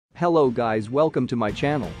Hello guys, welcome to my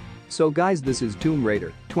channel. So guys, this is Tomb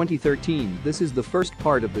Raider 2013. This is the first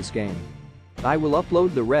part of this game. I will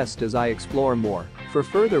upload the rest as I explore more. For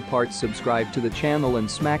further parts, subscribe to the channel and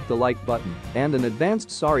smack the like button. And an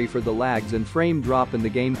advanced sorry for the lags and frame drop in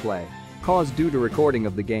the gameplay caused due to recording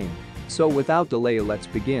of the game. So without delay, let's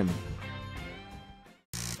begin.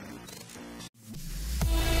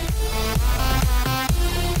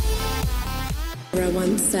 I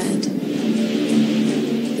once said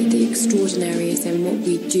that the extraordinary is in what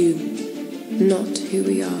we do, not who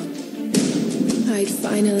we are. I'd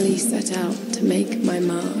finally set out to make my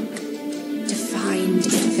mark, to find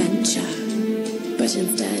adventure, but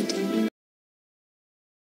instead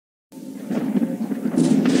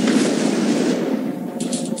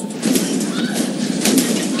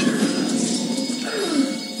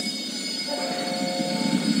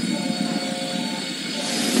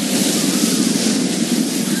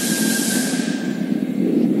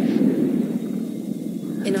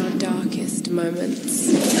in our darkest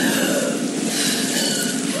moments,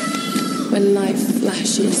 when life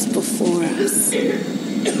flashes before us,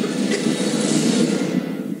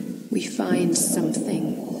 we find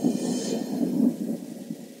something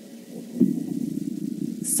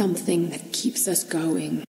that keeps us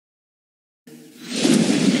going.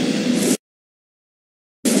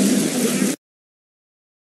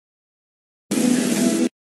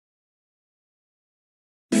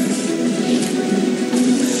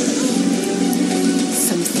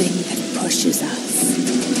 Something that pushes us.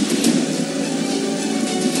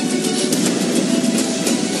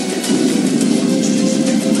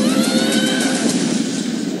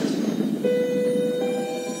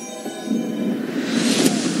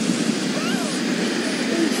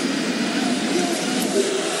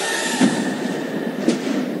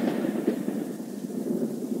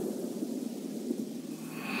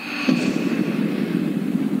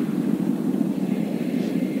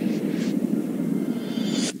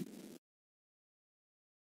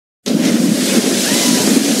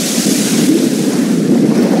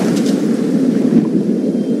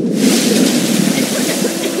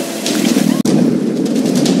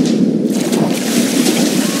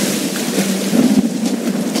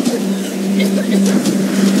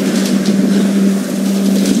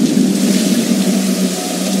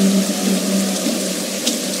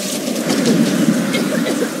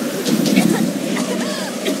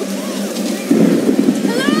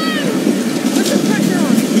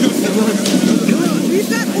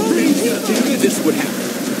 This would happen.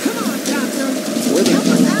 Come on, Doctor. Where they Help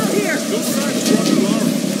us out here. Don't try to drop the alarm.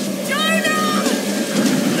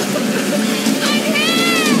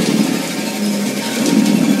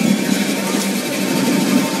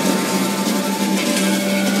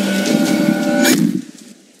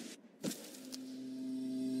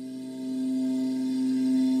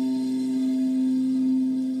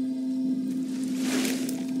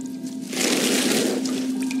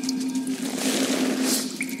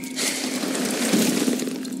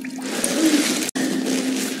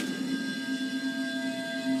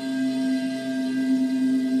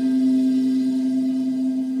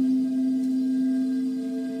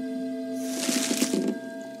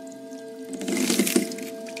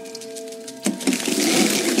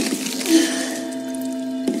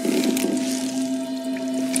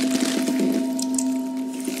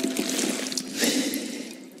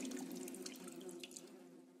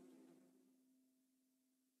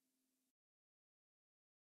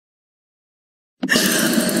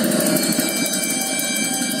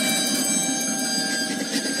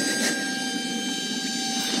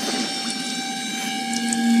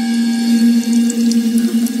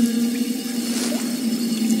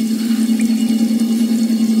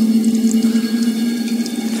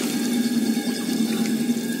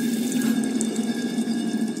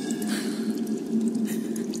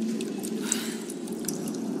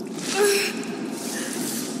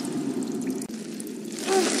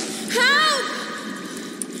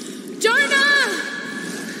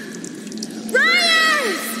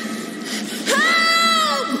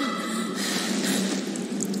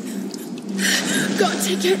 Got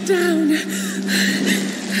to get down. I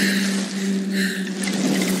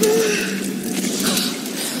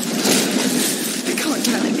can't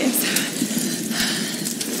die like this.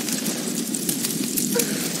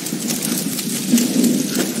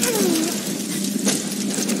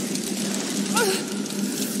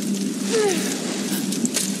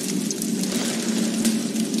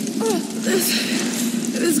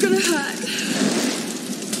 This is gonna hurt.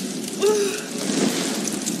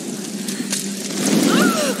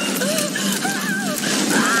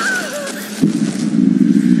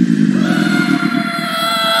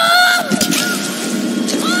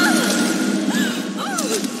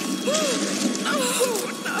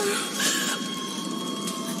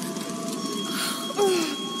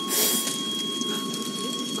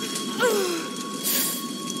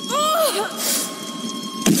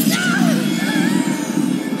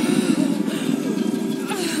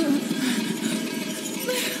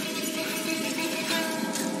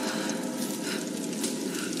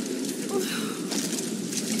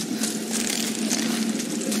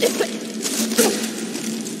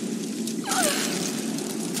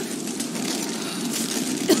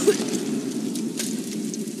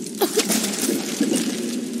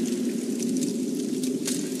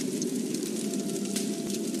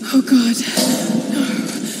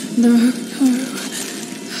 No, no.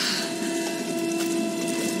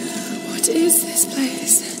 What is this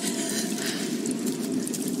place?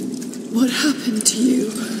 What happened to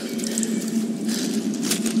you?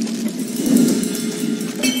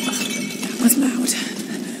 That was loud.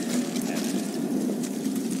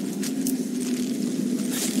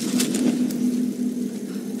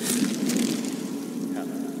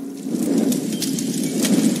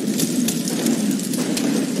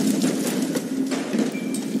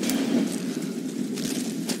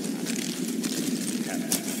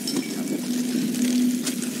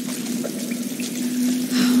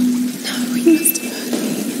 He must have heard me.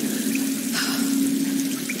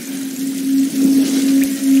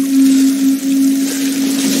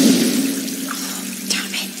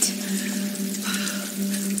 Damn it.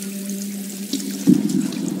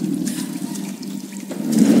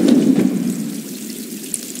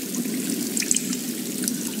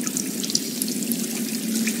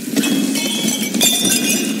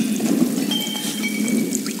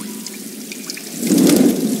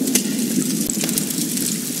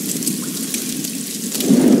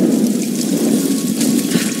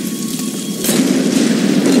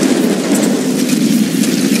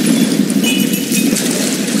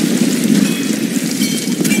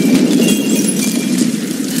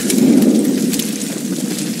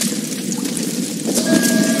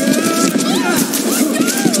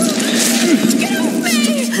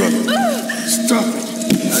 Stop it!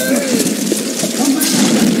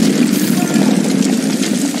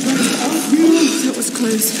 That was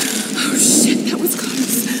close. Oh shit, that was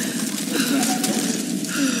close.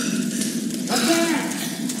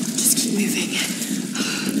 Just keep moving.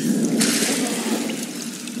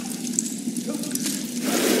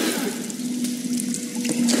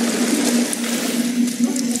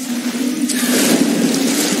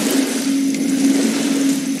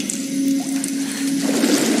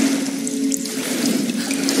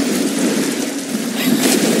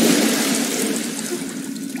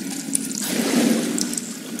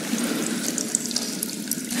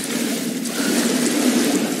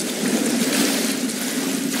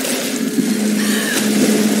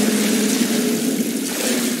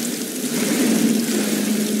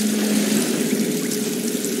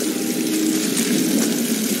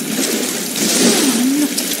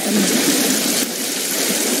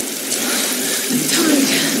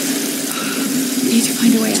 Need to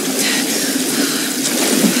find a way out.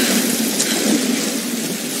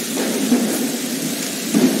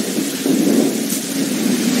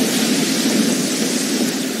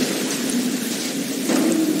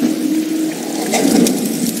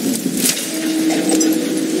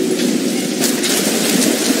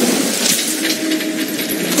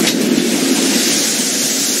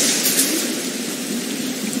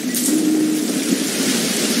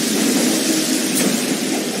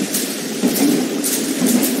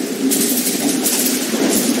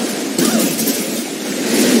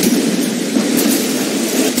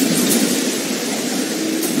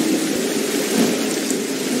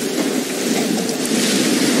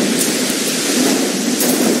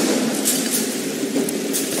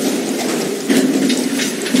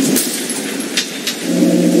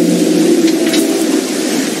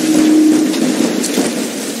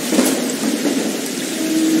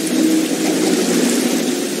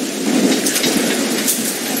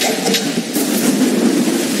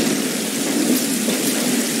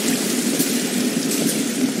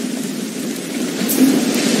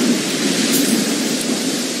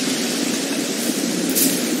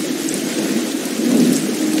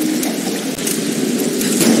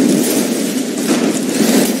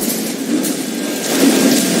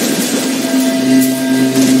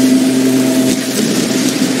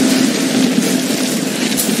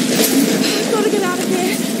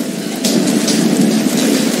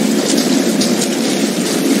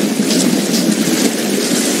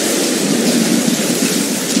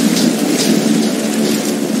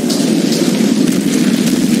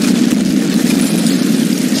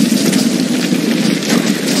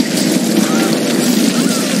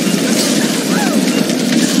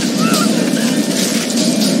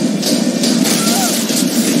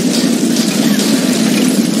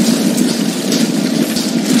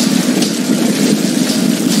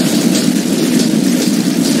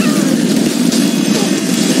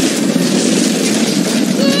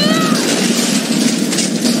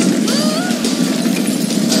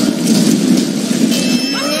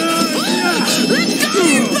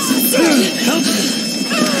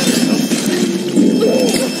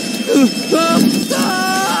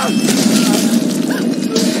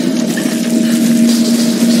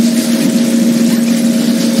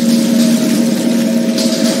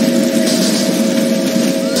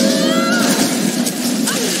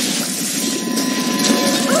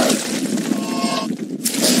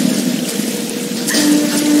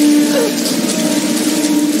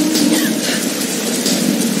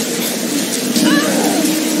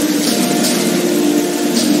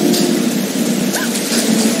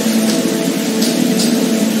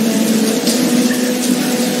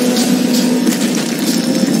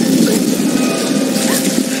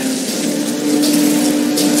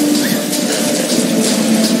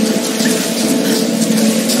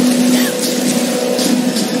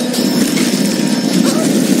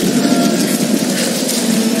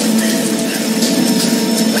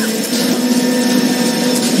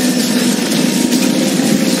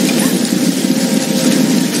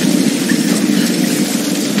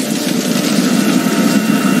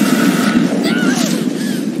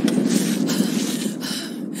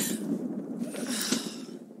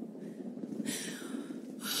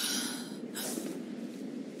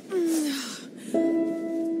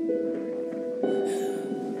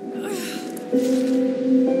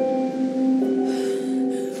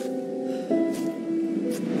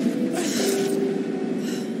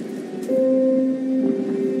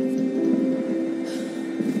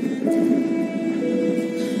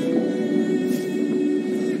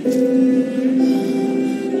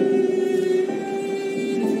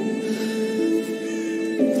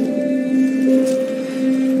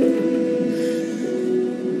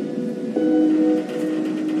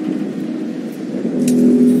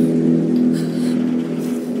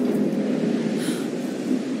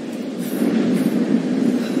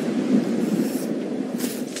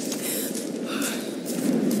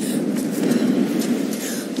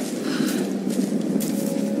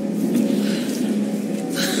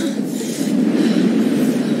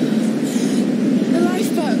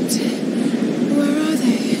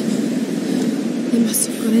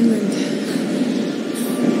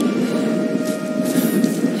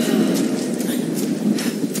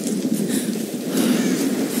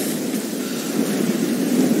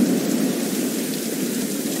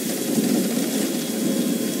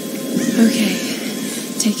 Okay,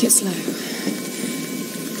 take it slow.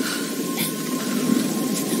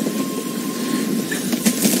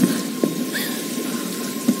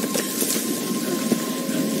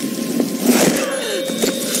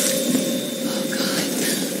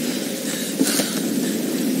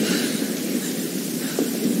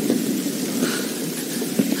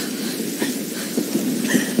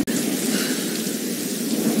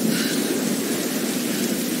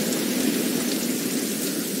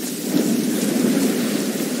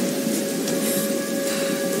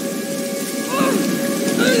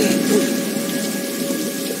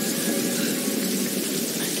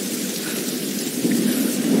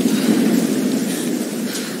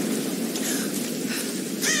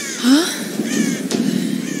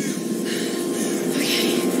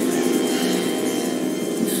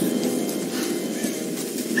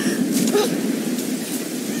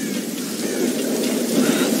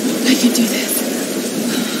 I can do this.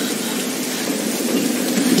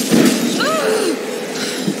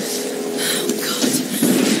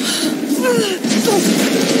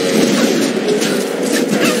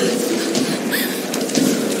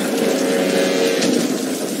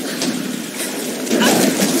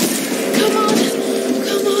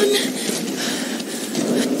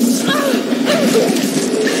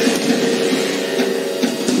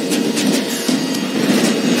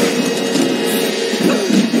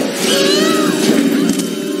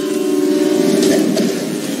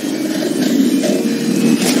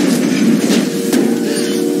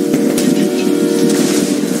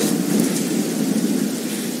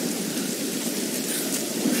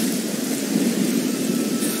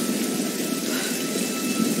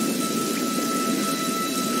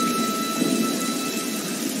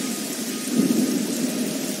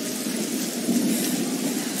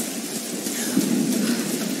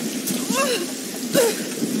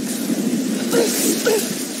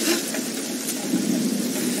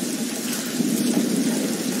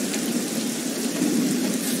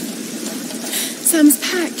 Sam's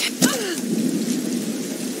pack.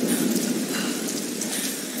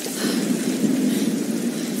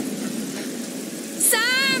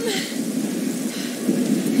 Sam!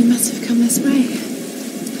 They must have come this way.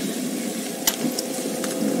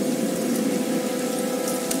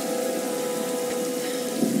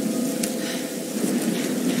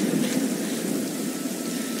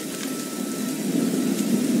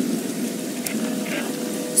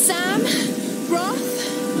 Sam? Roth?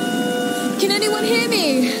 Can anyone hear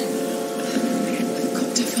me? I've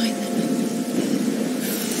got to find them.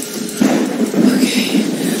 Okay.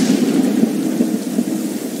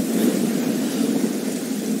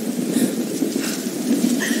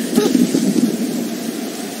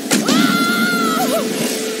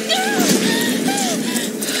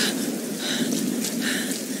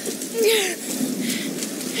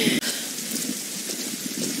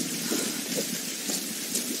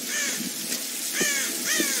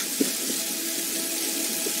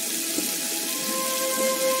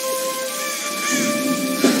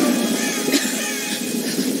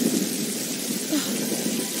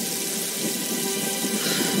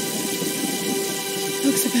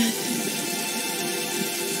 Looks a bit.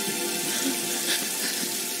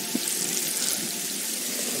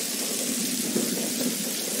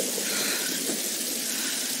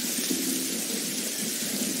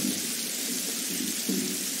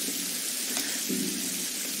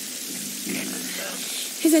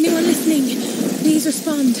 Is anyone listening? Please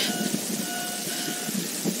respond.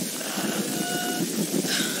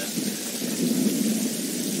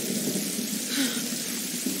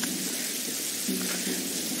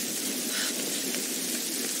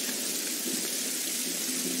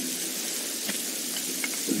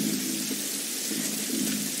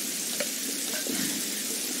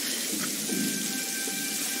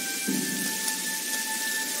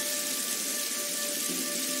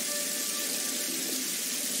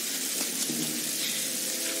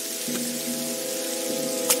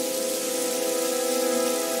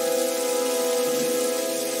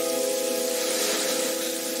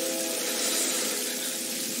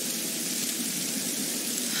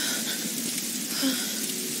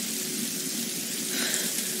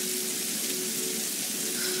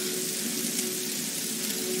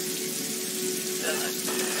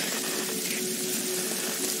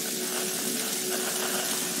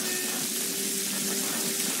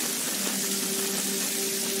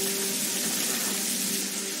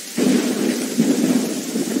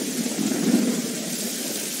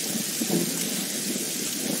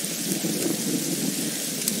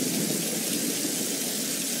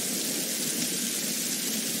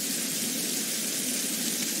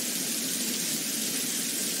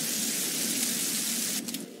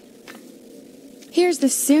 Here's the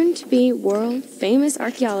soon-to-be world-famous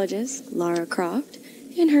archaeologist, Lara Croft,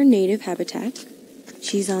 in her native habitat.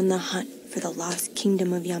 She's on the hunt for the lost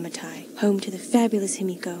kingdom of Yamatai, home to the fabulous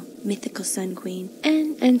Himiko, mythical Sun Queen,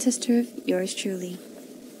 and ancestor of yours truly.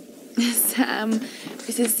 Sam,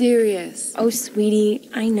 this is serious. Oh, sweetie,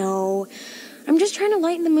 I know. I'm just trying to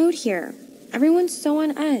lighten the mood here. Everyone's so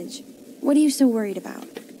on edge. What are you so worried about?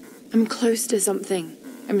 I'm close to something.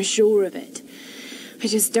 I'm sure of it. I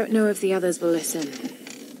just don't know if the others will listen.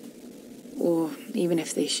 Or even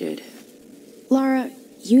if they should. Lara,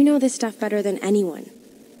 you know this stuff better than anyone.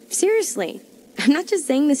 Seriously, I'm not just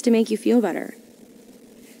saying this to make you feel better.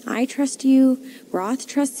 I trust you, Roth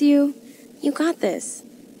trusts you. You got this.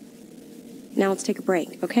 Now let's take a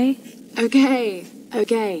break, okay? Okay.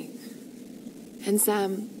 And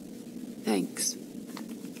Sam, thanks.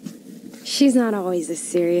 She's not always this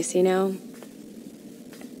serious, you know?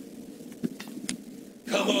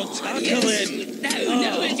 Come on, tackle in.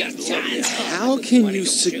 No, it's your chance. How can you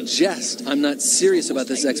suggest I'm not serious about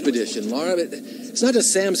this expedition, Laura? It's not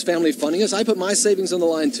just Sam's family funding us. I put my savings on the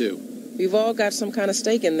line, too. We've all got some kind of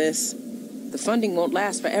stake in this. The funding won't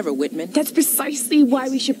last forever, Whitman. That's precisely why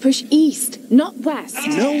we should push east, not west.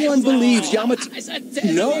 No one believes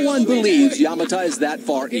Yamatai is that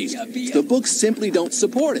far east. The books simply don't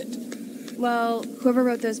support it. Well, whoever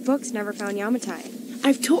wrote those books never found Yamatai.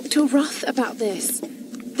 I've talked to Roth about this.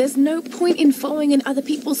 There's no point in following in other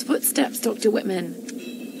people's footsteps, Dr. Whitman.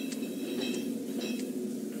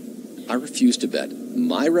 I refuse to bet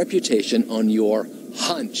my reputation on your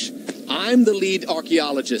hunch. I'm the lead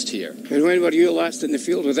archaeologist here. And when were you last in the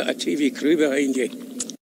field without a TV crew behind you?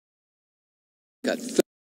 Got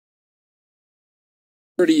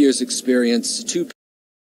 30 years experience, 2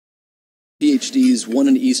 PhDs, 1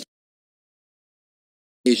 in East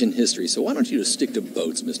Asian history. So why don't you just stick to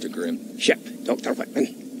boats, Mr. Grimm? Ship, Dr.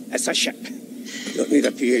 Whitman. It's a ship. You don't need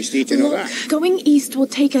a PhD to know Look, that. going east will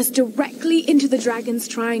take us directly into the Dragon's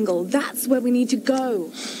Triangle. That's where we need to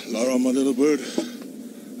go. Lara, my little bird.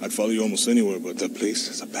 I'd follow you almost anywhere, but that place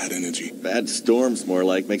has a bad energy. Bad storms, more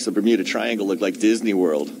like. Makes the Bermuda Triangle look like Disney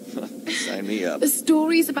World. Sign me up. The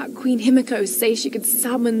stories about Queen Himiko say she could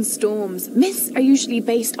summon storms. Myths are usually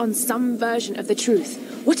based on some version of the truth.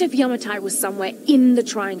 What if Yamatai was somewhere in the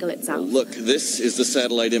triangle itself? Look, this is the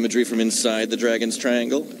satellite imagery from inside the Dragon's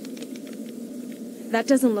Triangle. That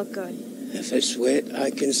doesn't look good. If it's wet,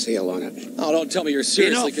 I can sail on it. Oh, don't tell me you're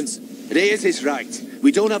seriously Reyes is right.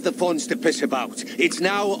 We don't have the funds to piss about. It's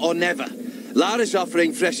now or never. Lara's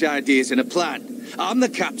offering fresh ideas and a plan. I'm the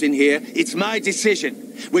captain here. It's my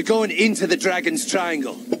decision. We're going into the Dragon's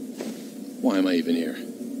Triangle. Why am I even here?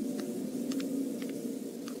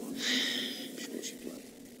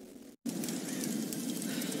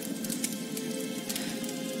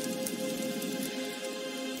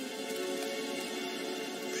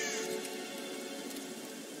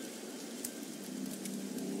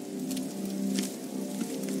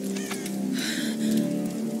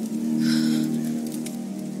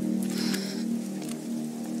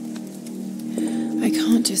 I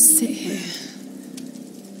can't just sit here.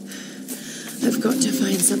 I've got to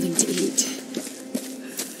find something to eat.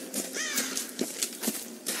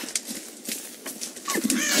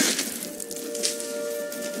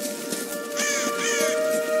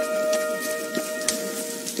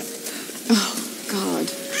 Oh, God.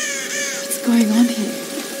 What's going on here?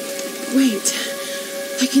 Wait.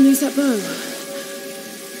 I can use that bow.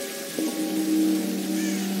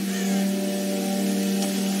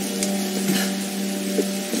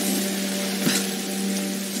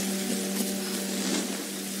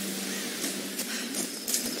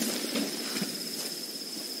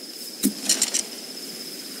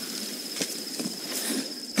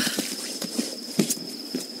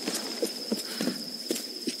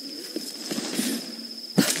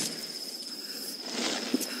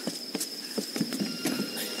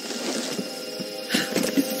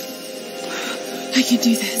 I can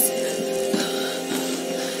do this.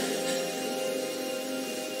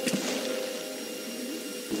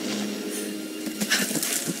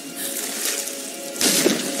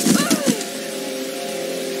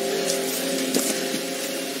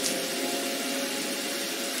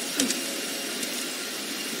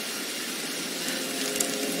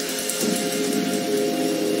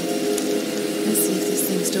 Let's see if this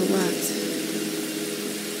thing still works.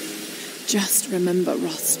 Just remember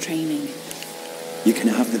Roth's training. You can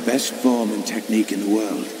have the best form and technique in the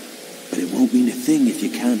world, but it won't mean a thing if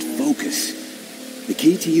you can't focus. The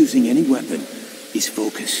key to using any weapon is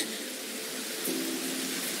focus.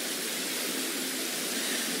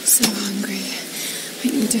 So hungry. I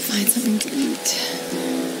need to find something to eat.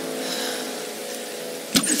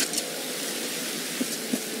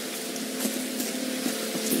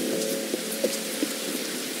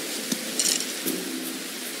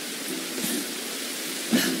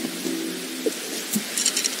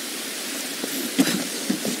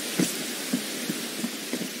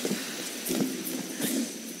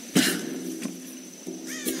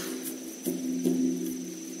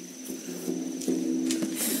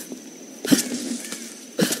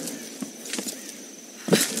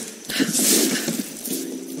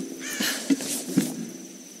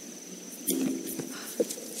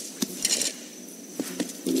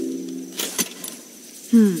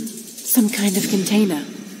 Some kind of container.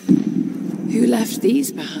 Who left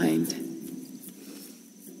these behind?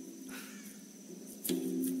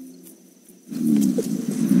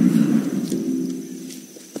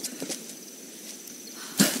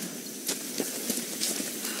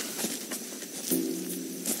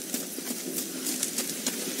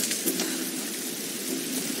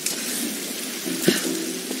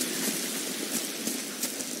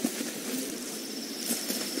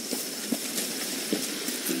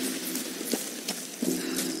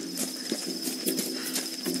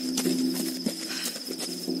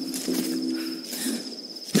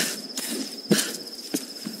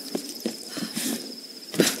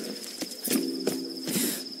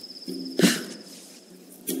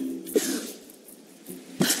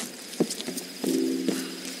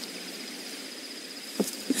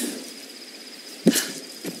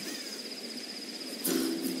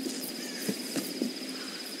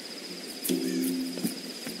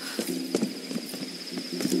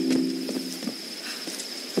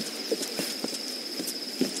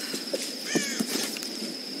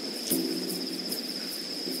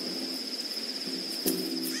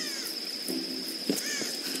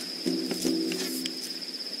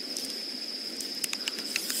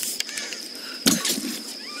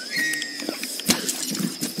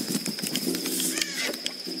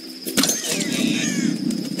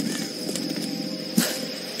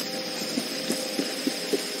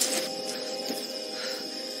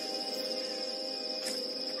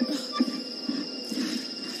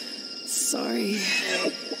 Sorry.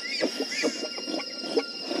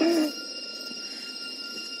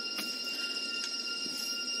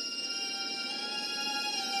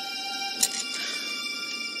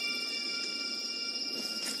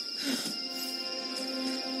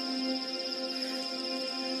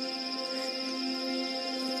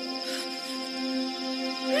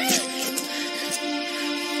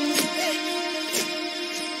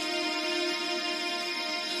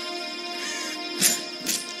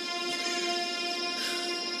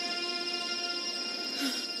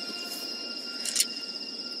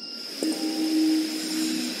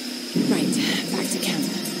 Back to camp.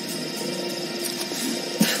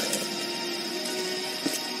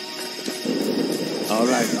 All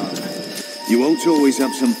right, Lara. You won't always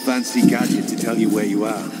have some fancy gadget to tell you where you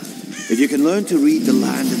are. If you can learn to read the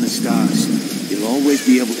land and the stars, you'll always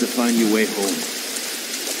be able to find your way home.